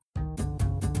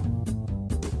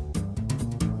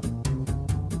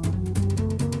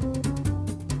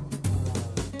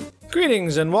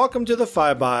Greetings and welcome to the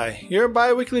 5x, your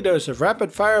bi-weekly dose of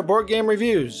rapid-fire board game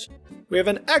reviews. We have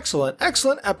an excellent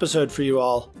episode for you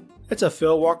all. It's a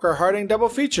Phil Walker Harding double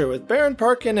feature with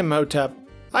Barenpark and Imhotep.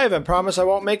 I even promise I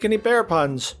won't make any bear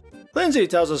puns. Lindsay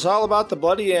tells us all about the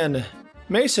Bloody Inn.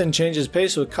 Mason changes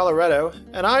pace with Coloretto,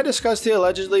 and I discuss the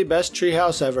allegedly best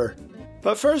treehouse ever.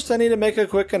 But first I need to make a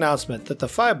quick announcement that the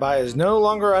 5x is no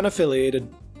longer unaffiliated.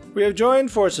 We have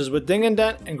joined forces with Ding and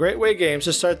Dent and Great Way Games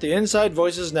to start the Inside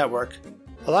Voices Network.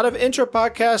 A lot of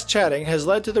intra-podcast chatting has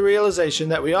led to the realization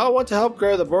that we all want to help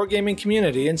grow the board gaming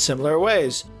community in similar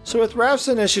ways. So with Raf's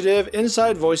initiative,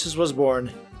 Inside Voices was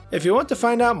born. If you want to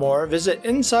find out more, visit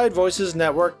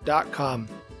InsideVoicesNetwork.com.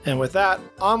 And with that,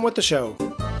 on with the show.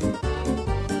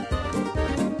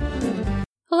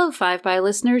 Hello 5x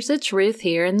listeners, it's Ruth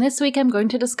here, and this week I'm going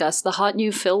to discuss the hot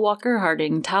new Phil Walker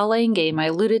Harding tile-laying game I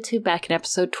alluded to back in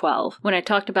episode 12, when I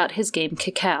talked about his game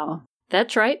Cacao.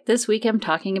 That's right, this week I'm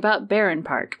talking about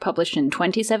Barenpark, published in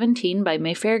 2017 by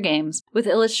Mayfair Games, with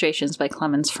illustrations by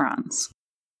Clemens Franz.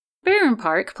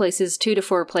 Barenpark places 2 to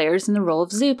 4 players in the role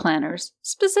of zoo planners,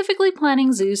 specifically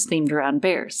planning zoos themed around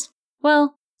bears.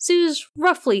 Well, zoos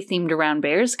roughly themed around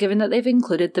bears, given that they've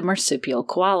included the marsupial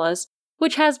koalas,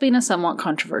 which has been a somewhat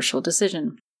controversial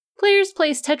decision. Players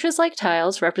place Tetris-like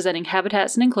tiles representing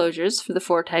habitats and enclosures for the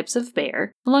 4 types of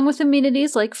bear, along with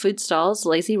amenities like food stalls,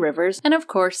 lazy rivers, and of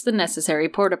course the necessary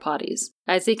porta-potties.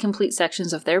 As they complete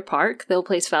sections of their park, they'll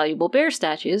place valuable bear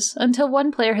statues until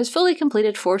one player has fully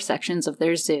completed 4 sections of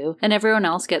their zoo, and everyone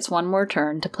else gets one more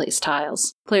turn to place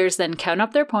tiles. Players then count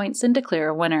up their points and declare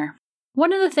a winner.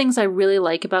 One of the things I really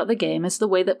like about the game is the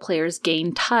way that players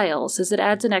gain tiles, as it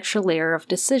adds an extra layer of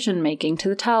decision-making to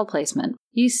the tile placement.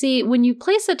 You see, when you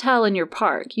place a tile in your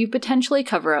park, you potentially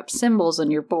cover up symbols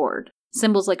on your board.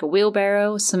 Symbols like a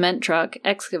wheelbarrow, cement truck,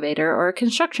 excavator, or a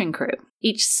construction crew.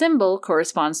 Each symbol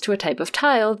corresponds to a type of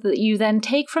tile that you then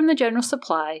take from the general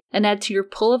supply and add to your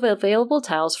pool of available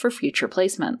tiles for future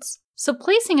placements. So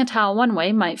placing a tile one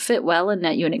way might fit well and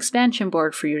net you an expansion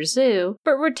board for your zoo,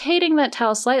 but rotating that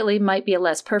tile slightly might be a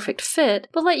less perfect fit,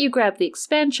 but let you grab the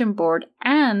expansion board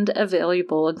and a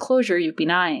valuable enclosure you've been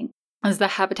eyeing. As the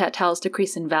habitat tiles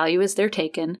decrease in value as they're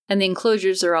taken, and the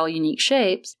enclosures are all unique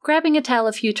shapes, grabbing a tile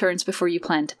a few turns before you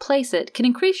plan to place it can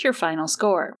increase your final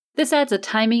score. This adds a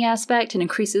timing aspect and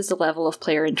increases the level of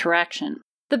player interaction.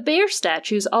 The bear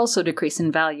statues also decrease in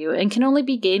value and can only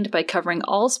be gained by covering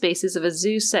all spaces of a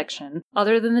zoo section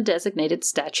other than the designated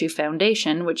statue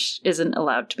foundation, which isn't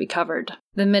allowed to be covered.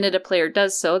 The minute a player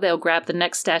does so, they'll grab the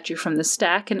next statue from the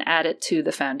stack and add it to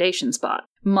the foundation spot.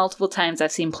 Multiple times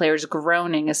I've seen players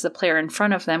groaning as the player in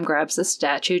front of them grabs the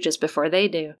statue just before they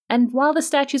do. And while the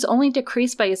statues only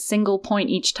decrease by a single point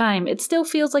each time, it still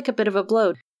feels like a bit of a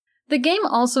blow. The game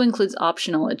also includes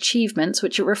optional achievements,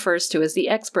 which it refers to as the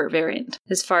expert variant.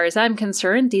 As far as I'm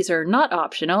concerned, these are not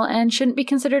optional and shouldn't be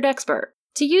considered expert.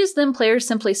 To use them, players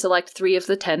simply select 3 of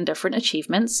the 10 different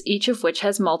achievements, each of which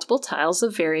has multiple tiles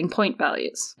of varying point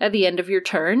values. At the end of your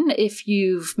turn, if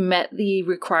you've met the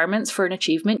requirements for an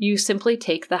achievement, you simply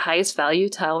take the highest value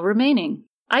tile remaining.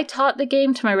 I taught the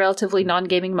game to my relatively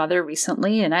non-gaming mother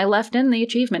recently, and I left in the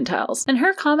achievement tiles. And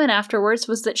her comment afterwards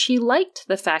was that she liked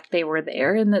the fact they were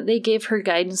there and that they gave her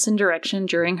guidance and direction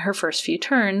during her first few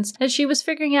turns, as she was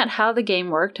figuring out how the game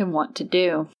worked and what to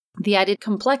do. The added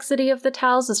complexity of the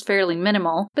tiles is fairly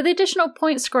minimal, but the additional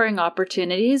point scoring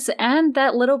opportunities and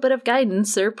that little bit of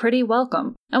guidance are pretty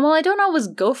welcome. And while I don't always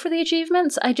go for the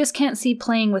achievements, I just can't see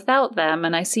playing without them,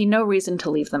 and I see no reason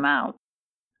to leave them out.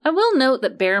 I will note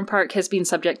that Barenpark has been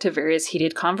subject to various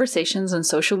heated conversations on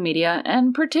social media,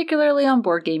 and particularly on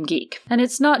Board Game Geek, and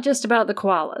it's not just about the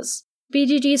koalas.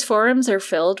 BGG's forums are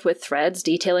filled with threads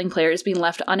detailing players being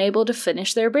left unable to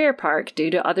finish their bear park due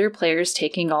to other players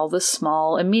taking all the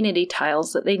small amenity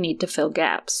tiles that they need to fill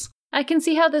gaps. I can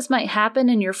see how this might happen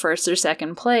in your first or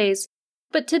second plays,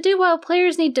 but to do well,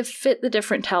 players need to fit the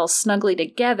different tiles snugly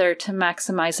together to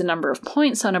maximize the number of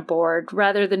points on a board,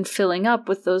 rather than filling up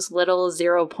with those little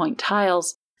 0-point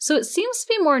tiles. So it seems to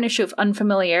be more an issue of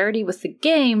unfamiliarity with the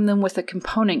game than with a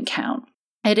component count.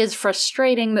 It is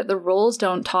frustrating that the rules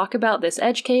don't talk about this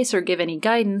edge case or give any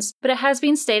guidance, but it has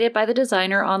been stated by the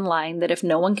designer online that if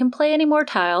no one can play any more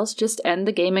tiles, just end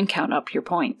the game and count up your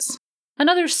points.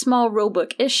 Another small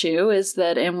rulebook issue is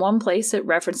that in one place it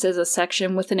references a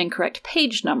section with an incorrect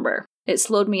page number. It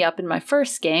slowed me up in my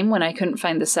first game when I couldn't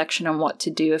find the section on what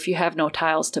to do if you have no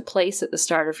tiles to place at the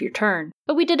start of your turn,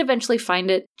 but we did eventually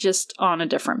find it, just on a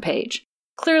different page.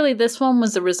 Clearly this one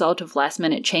was the result of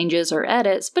last-minute changes or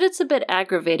edits, but it's a bit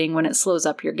aggravating when it slows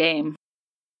up your game.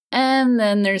 And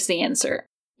then there's the insert.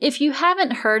 If you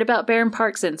haven't heard about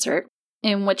Barenpark's insert,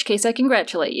 in which case I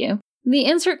congratulate you, The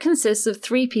insert consists of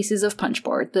 3 pieces of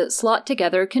punchboard that slot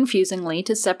together confusingly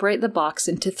to separate the box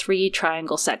into 3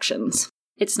 triangle sections.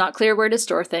 It's not clear where to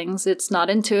store things, it's not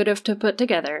intuitive to put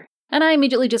together, and I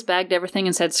immediately just bagged everything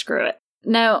and said screw it.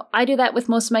 Now, I do that with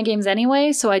most of my games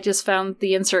anyway, so I just found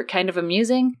the insert kind of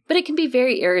amusing, but it can be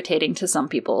very irritating to some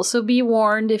people, so be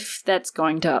warned if that's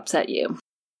going to upset you.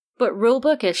 But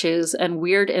rulebook issues and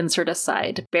weird insert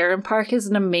aside, Barenpark is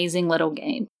an amazing little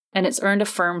game, and it's earned a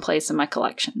firm place in my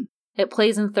collection. It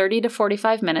plays in 30 to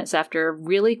 45 minutes after a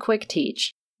really quick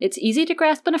teach. It's easy to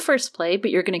grasp in a first play,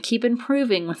 but you're going to keep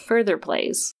improving with further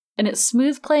plays. And it's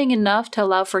smooth playing enough to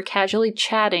allow for casually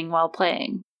chatting while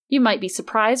playing. You might be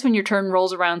surprised when your turn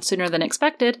rolls around sooner than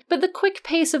expected, but the quick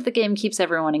pace of the game keeps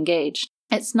everyone engaged.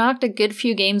 It's knocked a good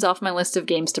few games off my list of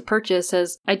games to purchase,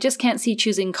 as I just can't see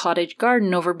choosing Cottage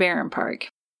Garden over Barenpark.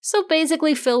 So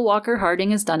basically, Phil Walker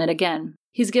Harding has done it again.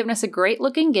 He's given us a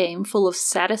great-looking game full of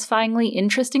satisfyingly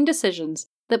interesting decisions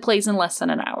that plays in less than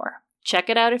an hour. Check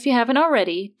it out if you haven't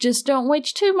already, just don't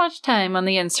waste too much time on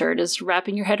the insert, as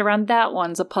wrapping your head around that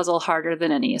one's a puzzle harder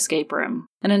than any escape room.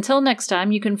 And until next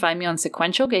time, you can find me on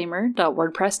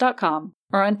sequentialgamer.wordpress.com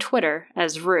or on Twitter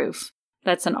as Roof.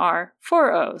 That's an R,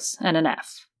 4 O's, and an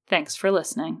F. Thanks for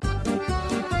listening.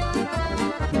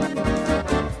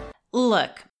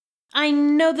 Look, I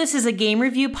know this is a game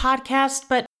review podcast,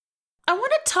 but I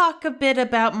want to talk a bit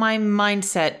about my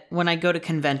mindset when I go to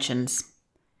conventions.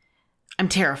 I'm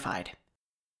terrified.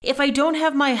 If I don't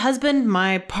have my husband,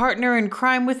 my partner in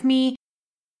crime with me,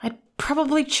 I'd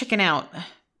probably chicken out.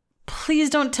 Please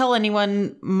don't tell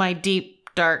anyone my deep,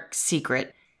 dark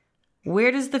secret.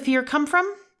 Where does the fear come from?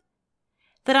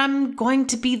 That I'm going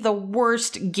to be the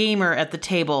worst gamer at the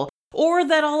table, or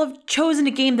that I'll have chosen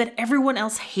a game that everyone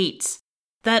else hates,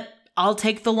 that I'll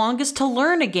take the longest to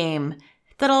learn a game,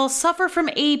 that I'll suffer from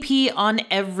AP on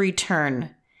every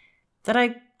turn, that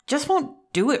I just won't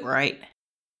do it right.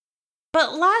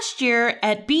 But last year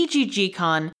at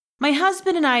BGGCon, my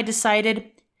husband and I decided,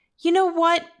 you know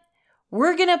what?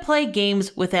 We're going to play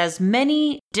games with as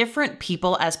many different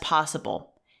people as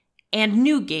possible. And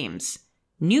new games.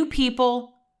 New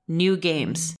people, new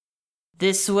games.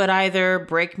 This would either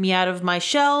break me out of my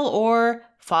shell or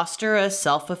foster a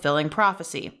self-fulfilling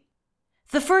prophecy.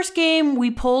 The first game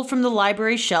we pulled from the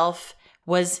library shelf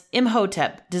was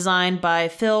Imhotep, designed by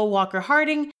Phil Walker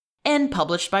Harding and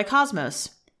published by Cosmos.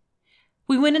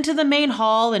 We went into the main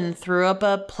hall and threw up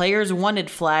a Players Wanted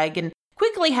flag and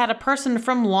quickly had a person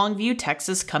from Longview,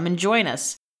 Texas come and join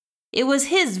us. It was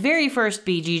his very first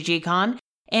BGGCon,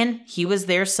 and he was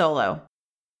there solo.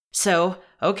 So,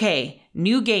 okay,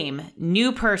 new game,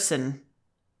 new person.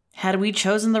 Had we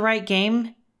chosen the right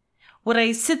game? Would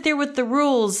I sit there with the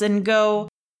rules and go,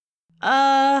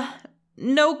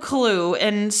 no clue,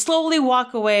 and slowly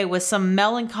walk away with some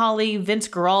melancholy Vince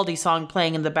Guaraldi song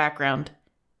playing in the background?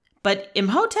 But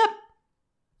Imhotep?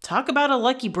 Talk about a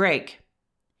lucky break.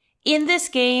 In this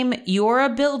game, you're a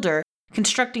builder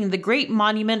constructing the great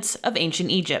monuments of ancient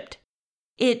Egypt.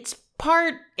 It's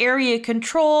part area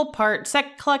control, part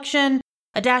set collection,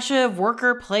 a dash of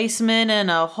worker placement,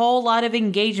 and a whole lot of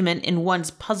engagement in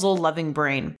one's puzzle-loving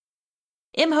brain.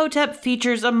 Imhotep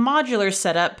features a modular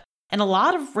setup and a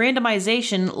lot of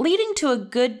randomization, leading to a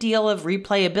good deal of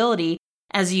replayability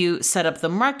as you set up the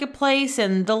marketplace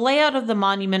and the layout of the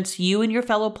monuments you and your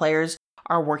fellow players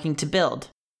are working to build.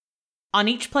 On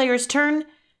each player's turn,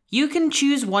 you can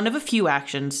choose one of a few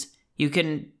actions. You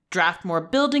can draft more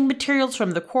building materials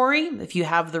from the quarry if you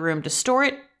have the room to store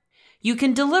it. You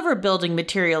can deliver building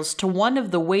materials to one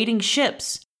of the waiting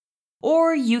ships.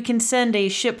 Or you can send a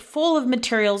ship full of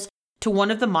materials to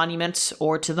one of the monuments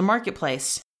or to the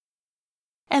marketplace.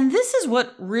 And this is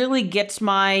what really gets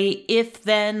my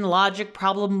if-then logic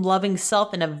problem-loving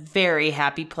self in a very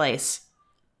happy place.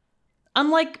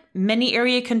 Unlike many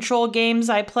area control games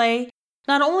I play,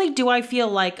 not only do I feel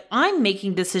like I'm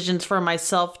making decisions for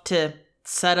myself to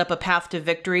set up a path to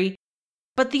victory,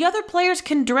 but the other players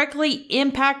can directly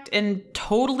impact and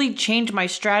totally change my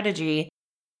strategy,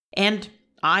 and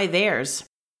I theirs.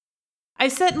 I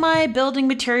set my building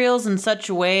materials in such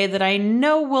a way that I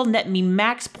know will net me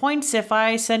max points if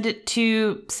I send it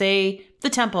to, say, the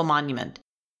temple monument.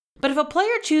 But if a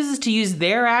player chooses to use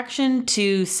their action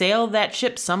to sail that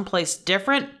ship someplace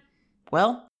different,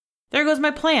 well, there goes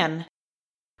my plan.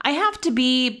 I have to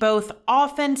be both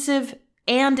offensive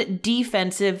and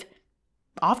defensive,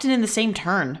 often in the same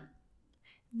turn.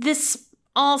 This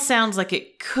all sounds like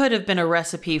it could have been a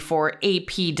recipe for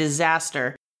AP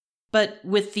disaster. But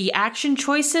with the action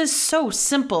choices so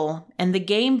simple and the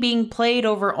game being played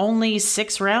over only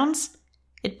 6 rounds,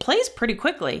 it plays pretty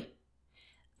quickly.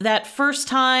 That first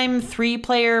time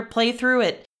 3-player playthrough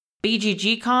at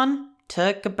BGG-Con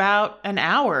took about an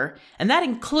hour, and that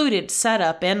included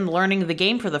setup and learning the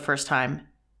game for the first time.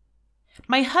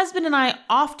 My husband and I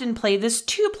often play this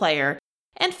 2-player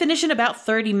and finish in about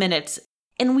 30 minutes,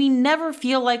 and we never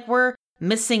feel like we're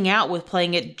missing out with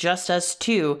playing it just us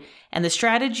two, and the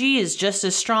strategy is just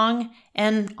as strong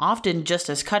and often just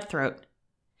as cutthroat.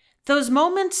 Those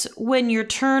moments when your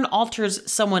turn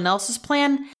alters someone else's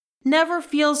plan never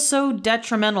feels so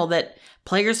detrimental that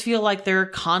players feel like they're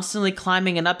constantly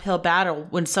climbing an uphill battle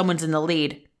when someone's in the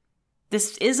lead.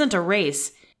 This isn't a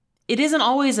race. It isn't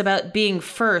always about being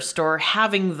first or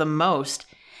having the most.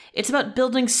 It's about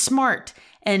building smart,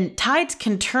 and tides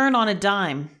can turn on a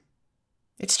dime.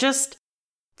 It's just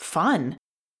fun.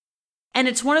 And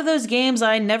it's one of those games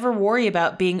I never worry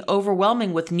about being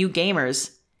overwhelming with new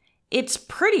gamers. It's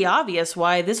pretty obvious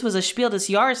why this was a Spiel des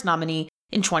Jahres nominee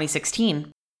in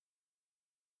 2016.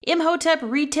 Imhotep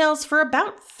retails for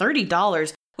about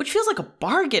 $30, which feels like a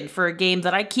bargain for a game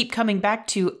that I keep coming back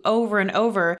to over and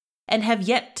over and have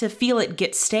yet to feel it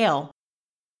get stale.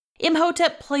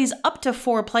 Imhotep plays up to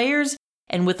 4 players,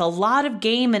 and with a lot of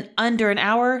game in under an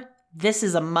hour, this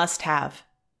is a must-have.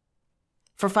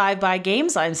 For 5 by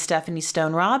Games, I'm Stephanie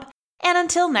Stone-Robb, and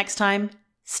until next time,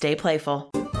 stay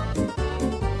playful.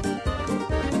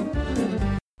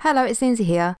 Hello, it's Lindsay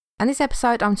here. In this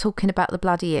episode, I'm talking about The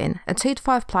Bloody Inn, a 2 to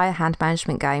 5 player hand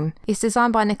management game. It's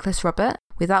designed by Nicholas Robert,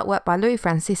 with artwork by Louis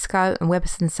Francisco and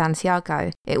Weberson Santiago.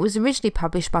 It was originally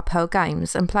published by Pearl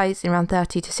Games and plays in around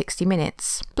 30 to 60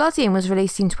 minutes. Bloody Inn was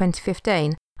released in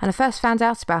 2015, and I first found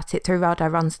out about it through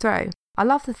Rado Runs Through. I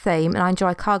love the theme and I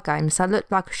enjoy card games, so it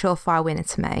looked like a surefire winner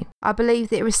to me. I believe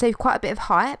that it received quite a bit of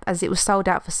hype as it was sold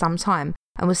out for some time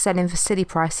and was selling for silly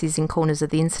prices in corners of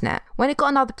the internet. When it got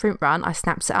another print run, I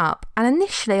snapped it up, and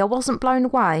initially I wasn't blown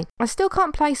away. I still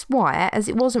can't place why, as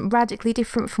it wasn't radically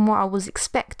different from what I was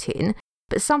expecting,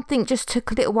 but something just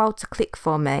took a little while to click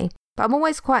for me. But I'm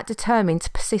always quite determined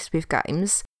to persist with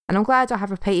games, and I'm glad I have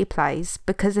repeated plays,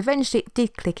 because eventually it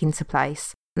did click into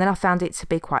place, and then I found it to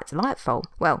be quite delightful.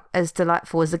 Well, as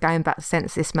delightful as the going back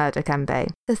senseless murder can be.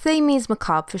 The theme is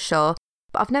macabre for sure,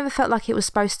 but I've never felt like it was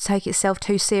supposed to take itself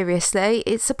too seriously.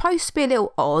 It's supposed to be a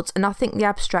little odd, and I think the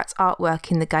abstract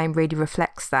artwork in the game really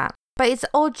reflects that. But it's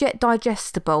odd yet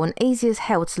digestible and easy as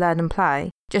hell to learn and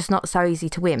play, just not so easy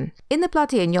to win. In The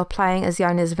Bloody Inn, you're playing as the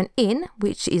owners of an inn,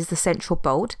 which is the central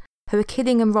board, who are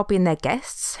killing and robbing their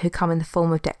guests, who come in the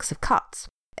form of decks of cards.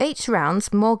 Each round,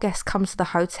 more guests come to the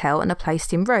hotel and are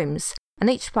placed in rooms, and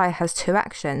each player has 2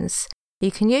 actions.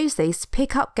 You can use these to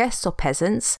pick up guests or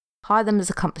peasants, hire them as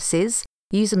accomplices,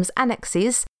 use them as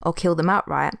annexes, or kill them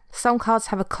outright. Some cards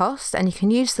have a cost, and you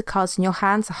can use the cards in your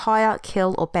hand to hire,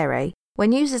 kill, or bury.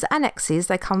 When used as annexes,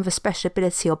 they come with a special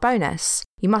ability or bonus.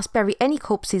 You must bury any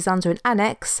corpses under an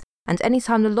annex, and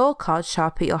anytime the lore cards show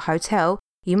up at your hotel,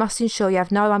 you must ensure you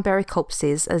have no unburied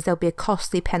corpses, as there'll be a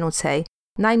costly penalty,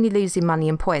 namely losing money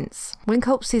and points. When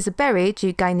corpses are buried,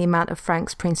 you gain the amount of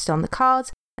francs printed on the card,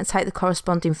 and take the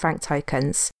corresponding franc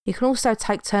tokens. You can also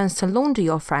take turns to launder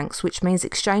your francs, which means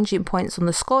exchanging points on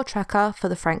the score tracker for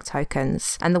the franc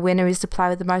tokens, and the winner is the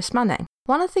player with the most money.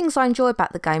 One of the things I enjoy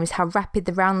about the game is how rapid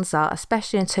the rounds are,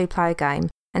 especially in a 2-player game,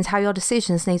 and how your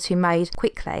decisions need to be made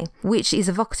quickly, which is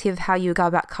evocative of how you go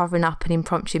about covering up an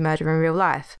impromptu murder in real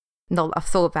life. Not that I've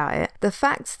thought about it. The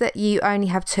fact that you only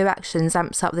have 2 actions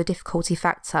amps up the difficulty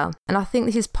factor, and I think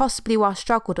this is possibly why I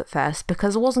struggled at first,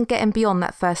 because I wasn't getting beyond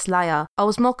that first layer. I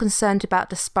was more concerned about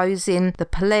disposing the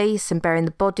police and burying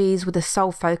the bodies, with a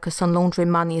sole focus on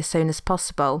laundering money as soon as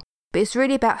possible. But it's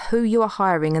really about who you are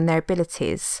hiring and their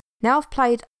abilities. Now I've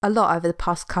played a lot over the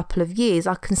past couple of years,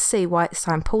 I can see why it's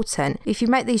so important. If you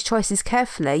make these choices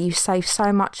carefully, you save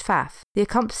so much faff. The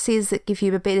accomplices that give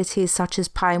you abilities such as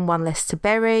paying 1 less to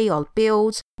bury or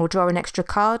build, or draw an extra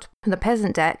card, and the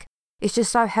peasant deck, it's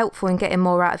just so helpful in getting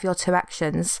more out of your 2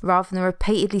 actions, rather than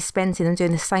repeatedly spending and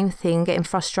doing the same thing and getting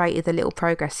frustrated that little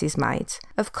progress is made.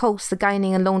 Of course, the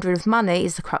gaining and laundering of money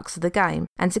is the crux of the game,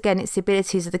 and again it's the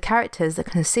abilities of the characters that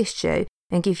can assist you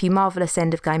and give you marvellous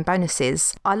end-of-game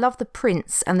bonuses. I love the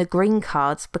prints and the green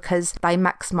cards because they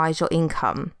maximise your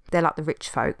income. They're like the rich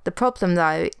folk. The problem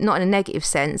though, not in a negative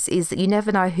sense, is that you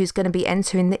never know who's going to be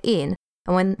entering the inn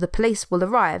and when the police will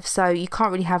arrive, so you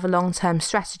can't really have a long-term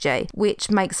strategy, which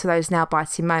makes for those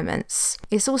nail-biting moments.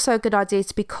 It's also a good idea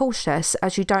to be cautious,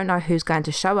 as you don't know who's going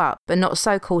to show up, but not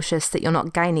so cautious that you're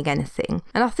not gaining anything.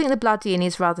 And I think The Bloody Inn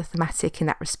is rather thematic in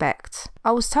that respect.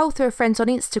 I was told through a friend on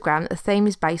Instagram that the theme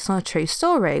is based on a true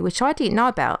story, which I didn't know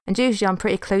about, and usually I'm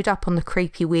pretty clued up on the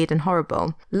creepy, weird and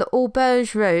horrible.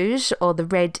 L'Auberge Rouge, or the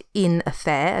Red Inn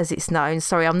Affair as it's known,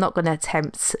 sorry I'm not going to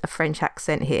attempt a French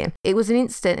accent here. It was an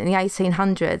incident in the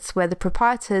 1800s where the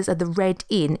proprietors of the Red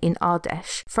Inn in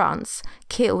Ardèche, France,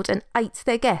 killed and ate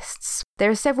their guests. There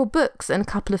are several books and a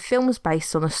couple of films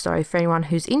based on the story for anyone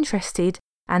who's interested,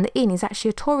 and the inn is actually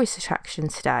a tourist attraction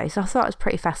today, so I thought it was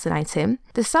pretty fascinating.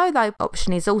 The solo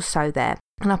option is also there,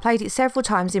 and I played it several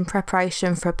times in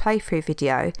preparation for a playthrough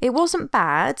video. It wasn't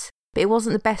bad, but it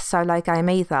wasn't the best solo game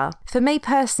either. For me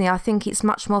personally, I think it's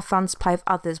much more fun to play with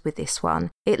others with this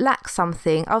one. It lacks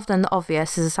something other than the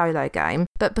obvious as a solo game,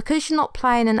 but because you're not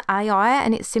playing an AI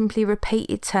and it's simply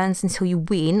repeated turns until you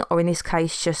win, or in this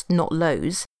case just not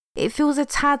lose, it feels a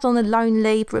tad on the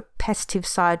lonely, repetitive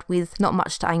side with not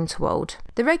much to aim toward.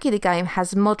 The regular game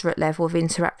has a moderate level of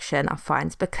interaction, I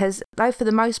find, because though for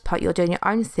the most part you're doing your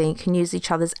own thing, you can use each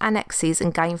other's annexes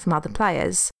and gain from other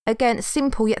players. Again,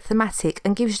 simple yet thematic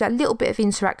and gives you that little bit of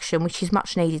interaction which is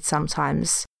much needed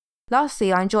sometimes.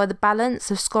 Lastly, I enjoy the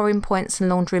balance of scoring points and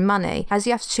laundering money, as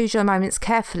you have to choose your moments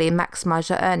carefully and maximise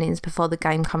your earnings before the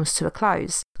game comes to a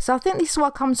close. So I think this is why I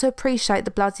come to appreciate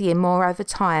the Bloody Inn more over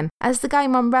time. As the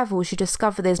game unravels, you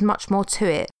discover there's much more to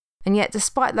it, and yet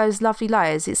despite those lovely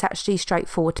layers, it's actually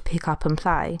straightforward to pick up and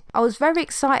play. I was very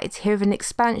excited to hear of an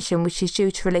expansion which is due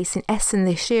to release in Essen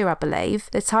this year, I believe.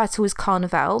 The title is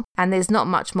Carnival, and there's not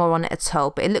much more on it at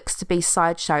all, but it looks to be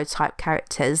sideshow type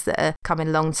characters that are coming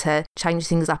along to change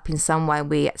things up in some way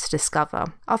we're yet to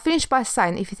discover. I'll finish by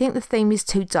saying if you think the theme is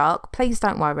too dark, please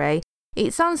don't worry.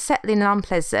 It's unsettling and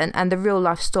unpleasant, and the real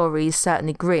life story is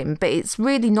certainly grim, but it's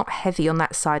really not heavy on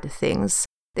that side of things.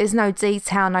 There's no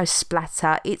detail, no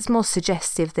splatter, it's more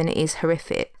suggestive than it is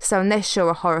horrific. So unless you're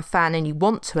a horror fan and you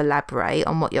want to elaborate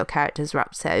on what your characters are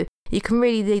up to, you can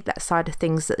really leave that side of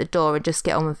things at the door and just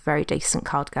get on with a very decent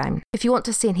card game. If you want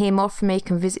to see and hear more from me, you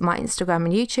can visit my Instagram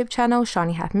and YouTube channel,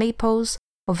 Shiny Happy Meeples,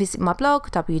 or visit my blog,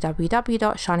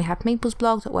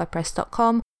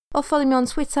 www.shinyhappymeeplesblog.wordpress.com, or follow me on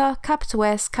Twitter, capital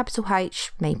S, capital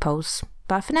H, Meeples.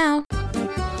 Bye for now.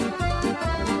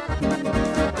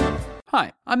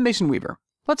 Hi, I'm Mason Weaver.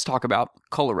 Let's talk about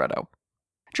Coloretto.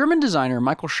 German designer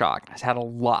Michael Schacht has had a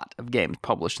lot of games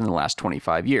published in the last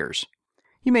 25 years.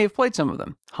 You may have played some of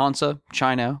them: Hansa,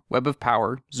 China, Web of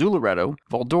Power, Zularetto,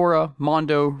 Voldora,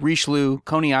 Mondo, Richelieu,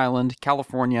 Coney Island,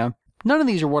 California. None of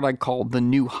these are what I'd call the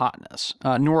new hotness,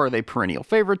 nor are they perennial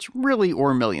favorites, really,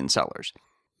 or million sellers.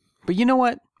 But you know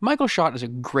what? Michael Schacht is a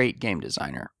great game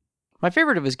designer. My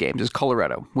favorite of his games is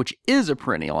Coloretto, which is a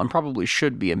perennial and probably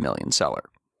should be a million seller.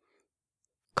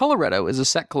 Coloretto is a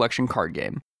set collection card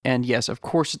game, and yes, of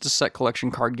course it's a set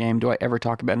collection card game. Do I ever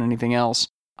talk about anything else?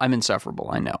 I'm insufferable,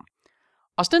 I know.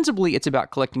 Ostensibly, it's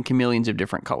about collecting chameleons of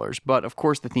different colors, but of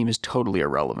course the theme is totally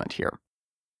irrelevant here.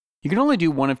 You can only do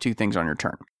one of two things on your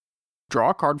turn.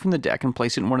 Draw a card from the deck and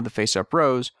place it in one of the face-up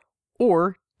rows,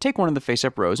 or take one of the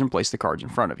face-up rows and place the cards in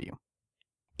front of you.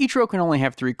 Each row can only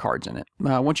have 3 cards in it.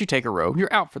 Once you take a row,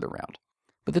 you're out for the round.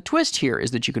 But the twist here is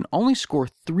that you can only score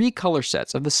 3 color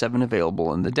sets of the 7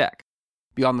 available in the deck.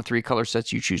 Beyond the 3 color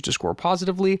sets you choose to score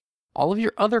positively, all of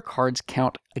your other cards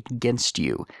count against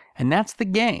you, and that's the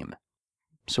game.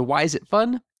 So why is it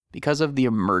fun? Because of the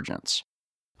emergence.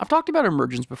 I've talked about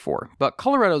emergence before, but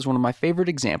Coloretto is one of my favorite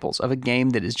examples of a game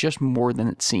that is just more than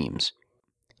it seems.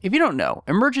 If you don't know,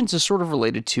 emergence is sort of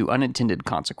related to unintended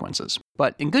consequences,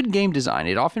 but in good game design,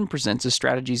 it often presents as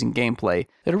strategies and gameplay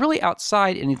that are really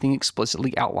outside anything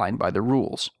explicitly outlined by the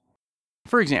rules.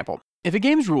 For example, if a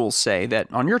game's rules say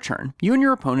that on your turn, you and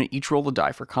your opponent each roll the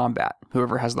die for combat,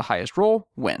 whoever has the highest roll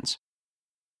wins.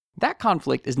 That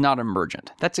conflict is not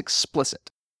emergent, that's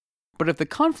explicit. But if the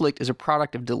conflict is a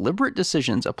product of deliberate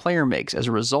decisions a player makes as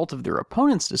a result of their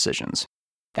opponent's decisions,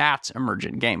 that's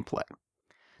emergent gameplay.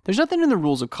 There's nothing in the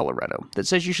rules of Coloretto that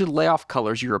says you should lay off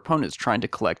colors your opponent's trying to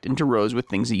collect into rows with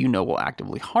things that you know will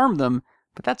actively harm them,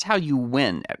 but that's how you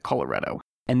win at Coloretto,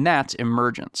 and that's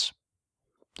emergence.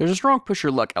 There's a strong push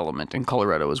your luck element in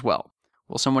Coloretto as well.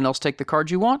 Will someone else take the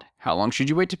cards you want? How long should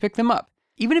you wait to pick them up?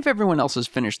 Even if everyone else has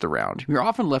finished the round, you're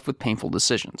often left with painful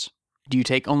decisions. Do you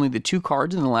take only the 2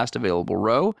 cards in the last available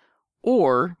row,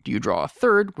 or do you draw a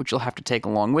third, which you'll have to take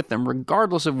along with them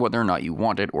regardless of whether or not you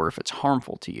want it or if it's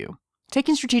harmful to you?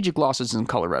 Taking strategic losses in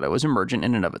Coloretto is emergent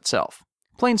in and of itself.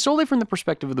 Playing solely from the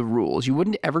perspective of the rules, you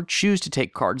wouldn't ever choose to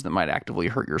take cards that might actively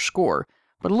hurt your score,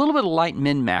 but a little bit of light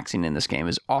min-maxing in this game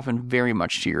is often very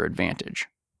much to your advantage.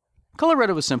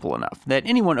 Coloretto is simple enough that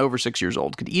anyone over 6 years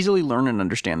old could easily learn and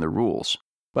understand the rules,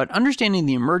 but understanding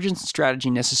the emergence and strategy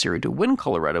necessary to win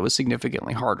Coloretto is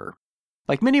significantly harder.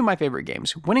 Like many of my favorite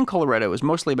games, winning Coloretto is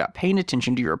mostly about paying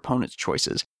attention to your opponent's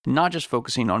choices, and not just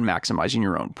focusing on maximizing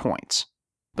your own points.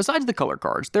 Besides the color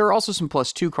cards, there are also some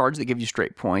 +2 cards that give you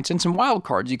straight points, and some wild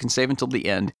cards you can save until the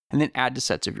end and then add to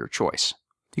sets of your choice.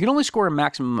 You can only score a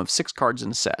maximum of 6 cards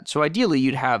in a set, so ideally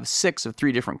you'd have 6 of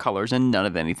 3 different colors and none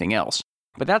of anything else.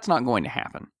 But that's not going to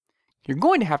happen. You're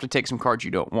going to have to take some cards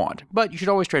you don't want, but you should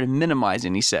always try to minimize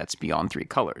any sets beyond 3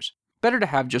 colors. Better to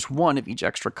have just 1 of each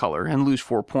extra color and lose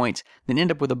 4 points than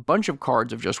end up with a bunch of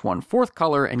cards of just 1/4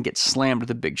 color and get slammed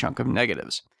with a big chunk of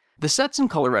negatives. The sets in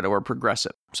Coloretto are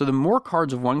progressive, so the more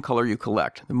cards of one color you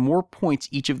collect, the more points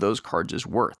each of those cards is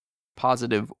worth,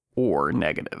 positive or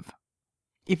negative.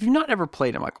 If you've not ever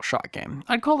played a Michael Schott game,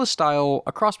 I'd call this style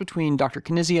a cross between Dr.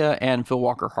 Knizia and Phil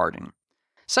Walker Harding.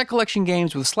 Set collection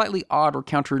games with slightly odd or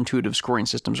counterintuitive scoring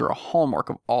systems are a hallmark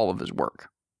of all of his work.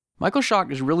 Michael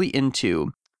Schott is really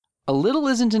into a little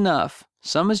isn't enough,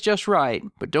 some is just right,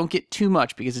 but don't get too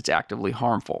much because it's actively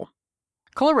harmful.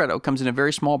 Coloretto comes in a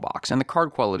very small box, and the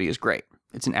card quality is great.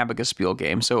 It's an abacus spiel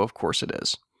game, so of course it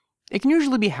is. It can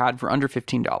usually be had for under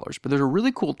 $15, but there's a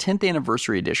really cool 10th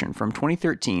anniversary edition from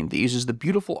 2013 that uses the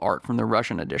beautiful art from the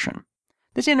Russian edition.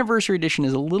 This anniversary edition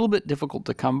is a little bit difficult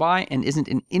to come by and isn't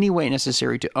in any way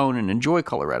necessary to own and enjoy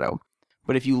Coloretto,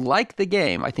 but if you like the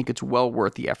game, I think it's well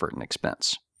worth the effort and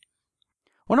expense.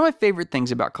 One of my favorite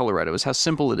things about Coloretto is how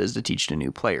simple it is to teach to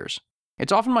new players.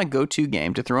 It's often my go-to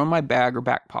game to throw in my bag or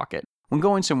back pocket when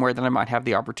going somewhere that I might have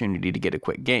the opportunity to get a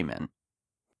quick game in.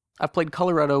 I've played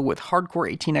Coloretto with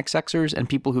hardcore 18xxers and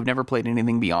people who've never played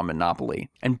anything beyond Monopoly,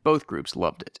 and both groups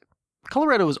loved it.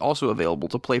 Coloretto is also available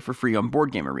to play for free on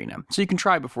Board Game Arena, so you can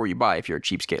try before you buy if you're a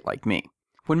cheapskate like me.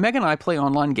 When Meg and I play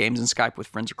online games and Skype with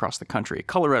friends across the country,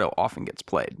 Coloretto often gets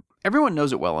played. Everyone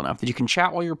knows it well enough that you can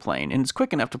chat while you're playing, and it's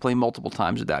quick enough to play multiple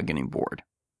times without getting bored.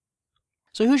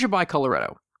 So who should buy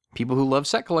Coloretto? People who love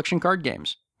set collection card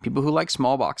games, people who like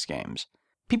small box games,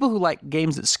 people who like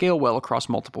games that scale well across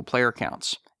multiple player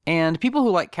counts, and people who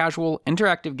like casual,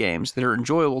 interactive games that are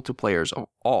enjoyable to players of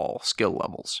all skill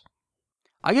levels.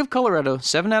 I give Coloretto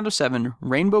 7 out of 7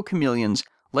 rainbow chameleons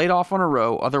laid off on a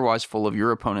row otherwise full of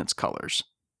your opponent's colors.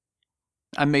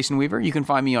 I'm Mason Weaver. You can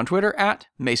find me on Twitter at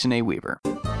Mason A. Weaver.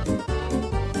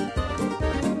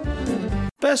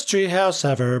 Best Treehouse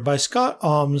Ever by Scott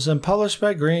Alms and published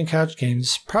by Green Couch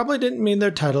Games probably didn't mean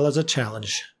their title as a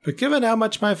challenge, but given how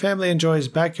much my family enjoys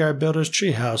Backyard Builders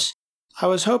Treehouse, I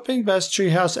was hoping Best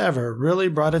Treehouse Ever really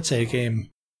brought its A-game.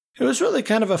 It was really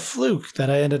kind of a fluke that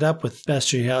I ended up with Best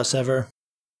Treehouse Ever.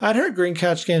 I'd heard Green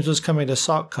Couch Games was coming to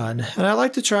SaltCon, and I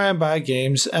like to try and buy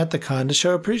games at the con to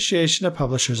show appreciation to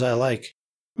publishers I like.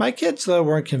 My kids, though,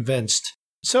 weren't convinced,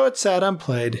 so it sat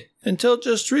unplayed, until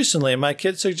just recently my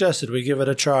kids suggested we give it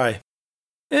a try.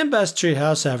 In Best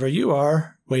Treehouse Ever, you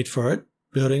are, wait for it,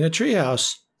 building a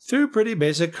treehouse, through pretty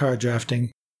basic card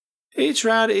drafting. Each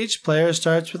round, each player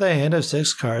starts with a hand of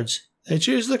 6 cards. They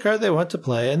choose the card they want to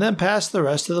play, and then pass the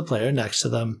rest to the player next to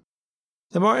them.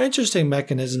 The more interesting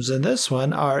mechanisms in this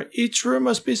one are each room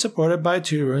must be supported by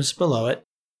 2 rooms below it,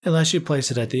 unless you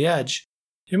place it at the edge.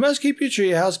 You must keep your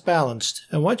treehouse balanced,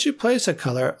 and once you place a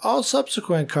color, all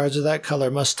subsequent cards of that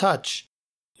color must touch.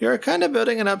 You're kind of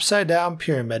building an upside-down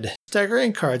pyramid,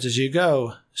 staggering cards as you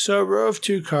go, so a row of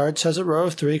 2 cards has a row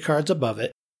of 3 cards above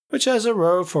it, which has a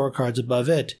row of 4 cards above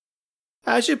it.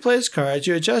 As you place cards,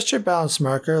 you adjust your balance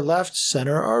marker left,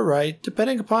 center, or right,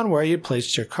 depending upon where you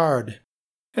placed your card.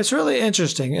 It's really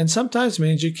interesting, and sometimes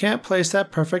means you can't place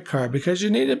that perfect card because you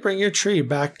need to bring your tree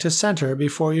back to center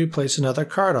before you place another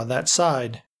card on that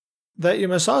side. That you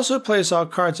must also place all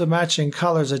cards of matching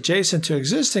colors adjacent to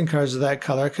existing cards of that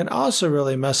color can also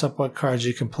really mess up what cards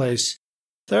you can place.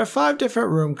 There are 5 different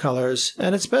room colors,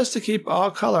 and it's best to keep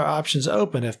all color options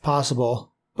open if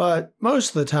possible. But most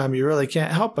of the time you really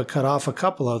can't help but cut off a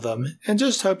couple of them, and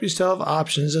just hope you still have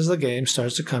options as the game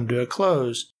starts to come to a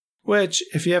close. Which,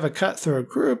 if you have a cut through a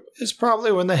group, is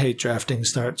probably when the hate drafting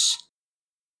starts.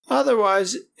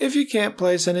 Otherwise, if you can't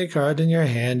place any card in your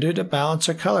hand due to balance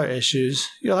or color issues,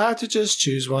 you'll have to just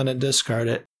choose one and discard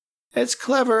it. It's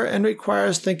clever and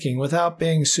requires thinking without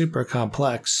being super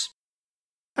complex.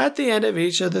 At the end of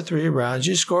each of the 3 rounds,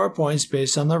 you score points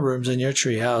based on the rooms in your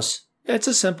treehouse. It's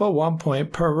a simple 1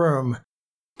 point per room.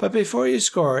 But before you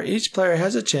score, each player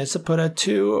has a chance to put a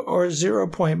 2 or 0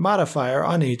 point modifier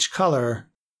on each color.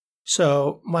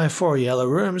 So, my 4 yellow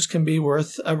rooms can be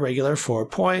worth a regular 4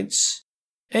 points,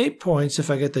 8 points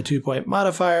if I get the 2 point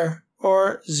modifier,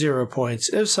 or 0 points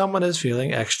if someone is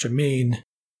feeling extra mean.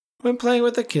 When playing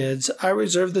with the kids, I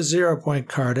reserve the 0 point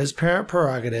card as parent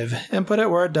prerogative and put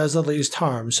it where it does the least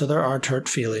harm so there aren't hurt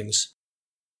feelings.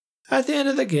 At the end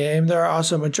of the game, there are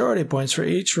also majority points for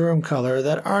each room color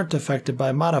that aren't affected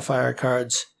by modifier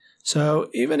cards, so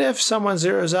even if someone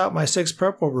zeroes out my 6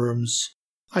 purple rooms,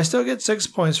 I still get 6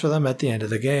 points for them at the end of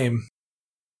the game.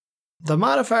 The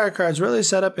modifier cards really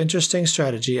set up interesting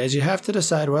strategy, as you have to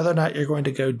decide whether or not you're going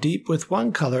to go deep with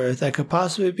one color that could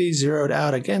possibly be zeroed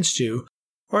out against you,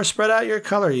 or spread out your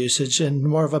color usage in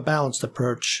more of a balanced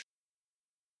approach.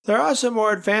 There are also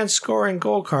more advanced scoring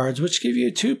goal cards which give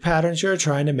you 2 patterns you're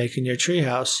trying to make in your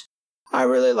treehouse. I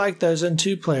really like those in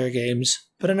 2-player games,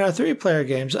 but in our 3-player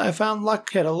games I found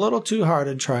luck hit a little too hard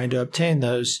in trying to obtain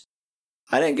those.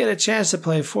 I didn't get a chance to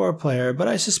play 4-player, but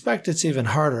I suspect it's even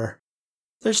harder.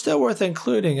 They're still worth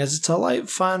including as it's a light,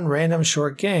 fun, random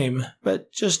short game,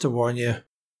 but just to warn you.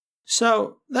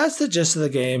 So, that's the gist of the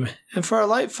game, and for a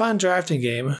light, fun drafting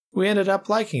game, we ended up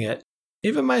liking it.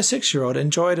 Even my 6-year-old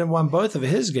enjoyed and won both of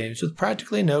his games with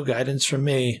practically no guidance from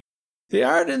me. The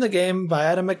art in the game by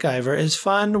Adam McIver is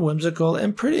fun, whimsical,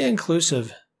 and pretty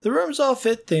inclusive. The rooms all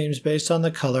fit themes based on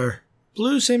the color.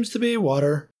 Blue seems to be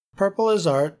water, purple is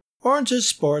art, orange is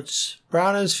sports,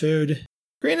 brown is food,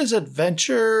 green is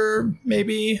adventure,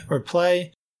 maybe, or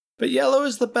play, but yellow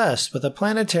is the best, with a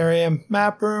planetarium,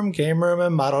 map room, game room,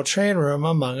 and model train room,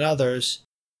 among others.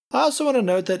 I also want to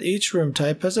note that each room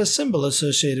type has a symbol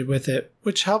associated with it,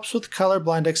 which helps with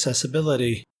colorblind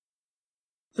accessibility.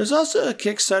 There's also a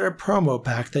Kickstarter promo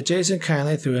pack that Jason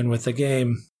kindly threw in with the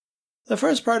game. The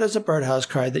first part is a birdhouse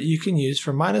card that you can use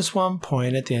for -1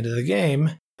 point at the end of the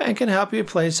game, and can help you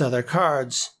place other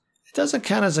cards. It doesn't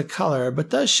count as a color, but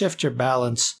does shift your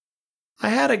balance. I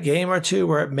had a game or two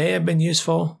where it may have been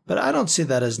useful, but I don't see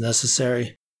that as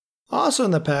necessary. Also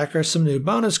in the pack are some new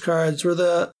bonus cards where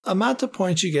the amount of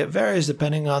points you get varies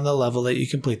depending on the level that you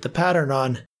complete the pattern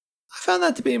on. I found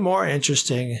that to be more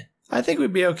interesting. I think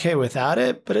we'd be okay without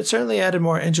it, but it certainly added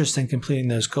more interest in completing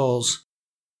those goals.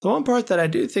 The one part that I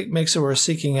do think makes it worth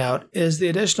seeking out is the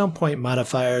additional point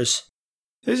modifiers.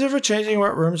 These are for changing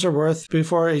what rooms are worth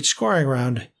before each scoring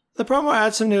round. The promo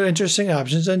adds some new interesting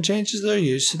options and changes their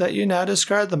use so that you now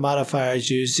discard the modifiers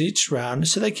used each round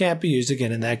so they can't be used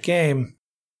again in that game.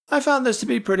 I found this to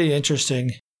be pretty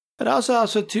interesting. It also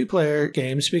helps with 2-player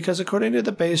games because according to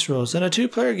the base rules, in a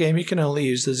 2-player game you can only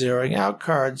use the zeroing out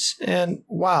cards, and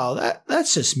wow,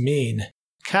 that's just mean.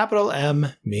 Capital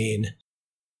M, mean.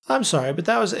 I'm sorry, but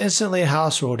that was instantly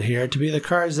house ruled here to be the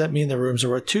cards that mean the rooms are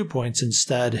worth 2 points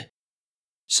instead.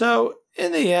 So,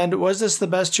 in the end, was this the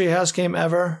best Treehouse game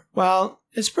ever? Well,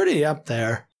 it's pretty up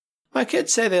there. My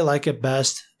kids say they like it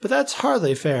best, but that's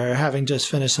hardly fair having just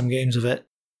finished some games of it.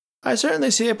 I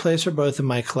certainly see a place for both in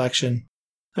my collection.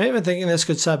 I'm even thinking this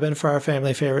could sub in for our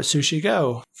family favorite Sushi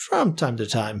Go, from time to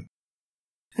time.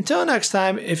 Until next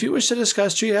time, if you wish to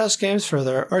discuss Treehouse games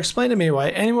further or explain to me why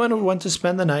anyone would want to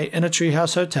spend the night in a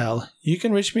Treehouse hotel, you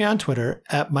can reach me on Twitter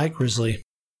at Mike Grizzly.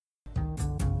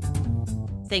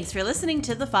 Thanks for listening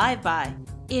to The 5by.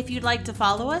 If you'd like to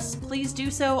follow us, please do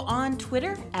so on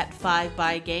Twitter at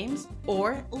 5bygames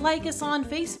or like us on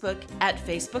Facebook at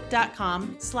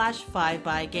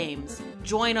facebook.com/5bygames.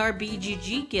 Join our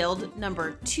BGG Guild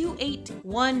number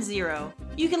 2810.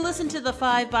 You can listen to The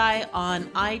 5by on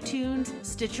iTunes,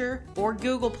 Stitcher, or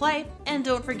Google Play, and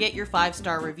don't forget your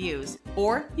 5-star reviews.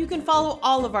 Or you can follow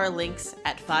all of our links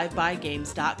at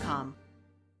 5bygames.com.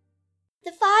 The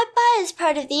 5by is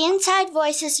part of the Inside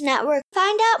Voices Network.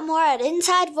 Find out more at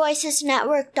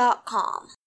InsideVoicesNetwork.com.